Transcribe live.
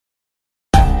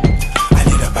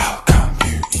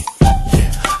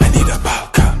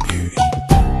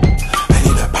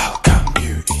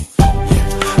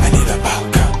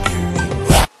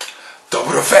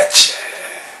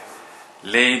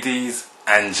ladies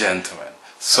and gentlemen.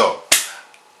 So,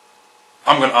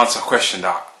 I'm going to answer a question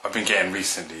that I've been getting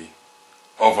recently,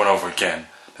 over and over again.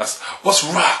 That's, what's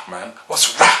RAHH, man?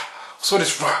 What's RAHH? What's all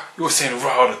this RAHH? You were saying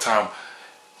RAHH all the time.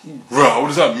 RAHH, what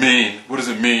does that mean? What does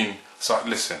it mean? So,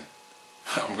 listen,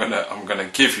 I'm gonna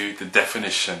give you the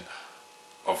definition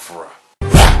of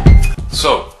RAHH.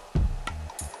 So,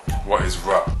 what is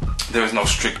RAHH? There is no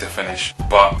strict definition,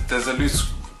 but there's a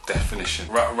loose definition.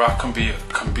 RAHH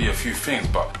can be a few things,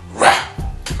 but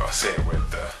RAHH, you gotta say it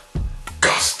with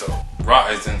gusto.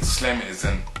 RAHH isn't slim, it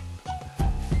isn't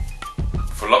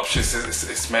voluptuous,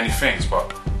 it's many things,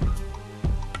 but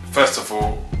first of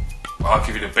all, I'll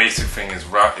give you the basic thing is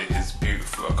RAHH, it is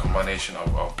beautiful, a combination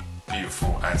of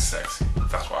beautiful and sexy.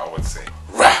 That's what I would say.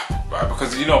 RAHH, right?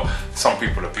 Because you know, some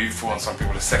people are beautiful and some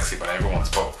people are sexy, but everyone's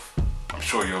both. I'm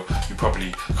sure you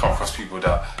probably come across people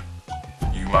that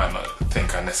you might not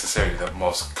think are necessarily the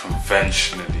most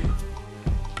conventionally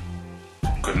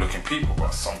good looking people,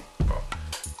 but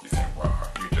you think, wow,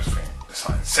 you just think there's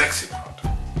something sexy about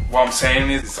them. What I'm saying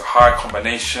is it's a high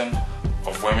combination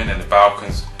of women in the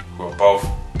Balkans who are both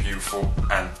beautiful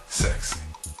and sexy.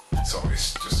 So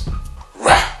it's just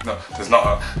RAHH. No, there's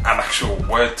not an actual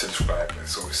word to describe it,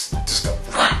 so it's just a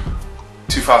RAHH.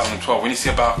 2012, when you see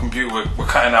a Balkan Beauty, we're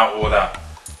cutting out all that.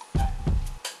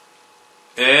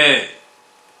 Hey,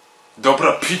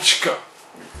 dobra pichka.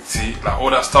 See, like all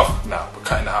that stuff. Now we're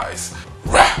cutting that out. It's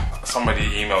RAHH. Somebody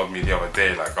emailed me the other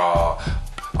day, like, oh,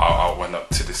 I went up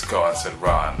to this girl and said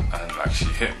RAHH, and like she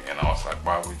hit me, and I was like,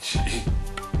 why would she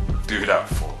do that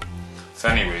for? So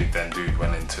anyway, then dude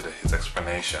went into his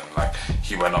explanation. Like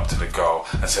he went up to the girl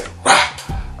and said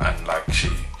RAHH, and like she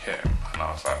hit him, and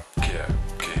I was like, yeah,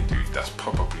 okay, dude, that's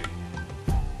probably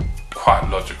quite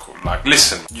logical. Like,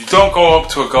 listen, you don't go up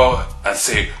to a girl and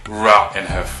say RAHH in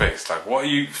her face. Like, what are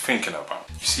you thinking about?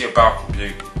 You see a Balkan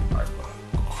Beauty, like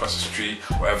across the street,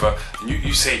 whatever, and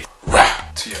you say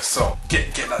RAHH to yourself.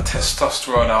 Get that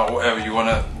testosterone out, whatever you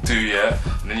wanna do, yeah.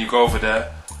 And then you go over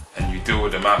there and you deal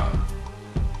with the matter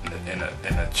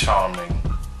in a charming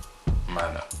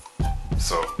manner.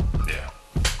 So yeah,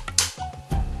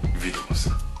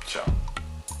 videos, ciao.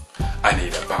 I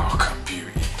need a Balkan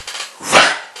Beauty.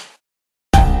 RAHH.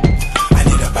 I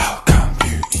need a Balkan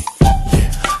Beauty.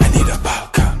 Yeah, I need a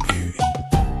Balkan Beauty.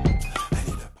 I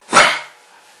need a RAHH.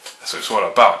 That's what it's all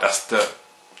about. That's the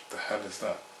hell is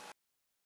that?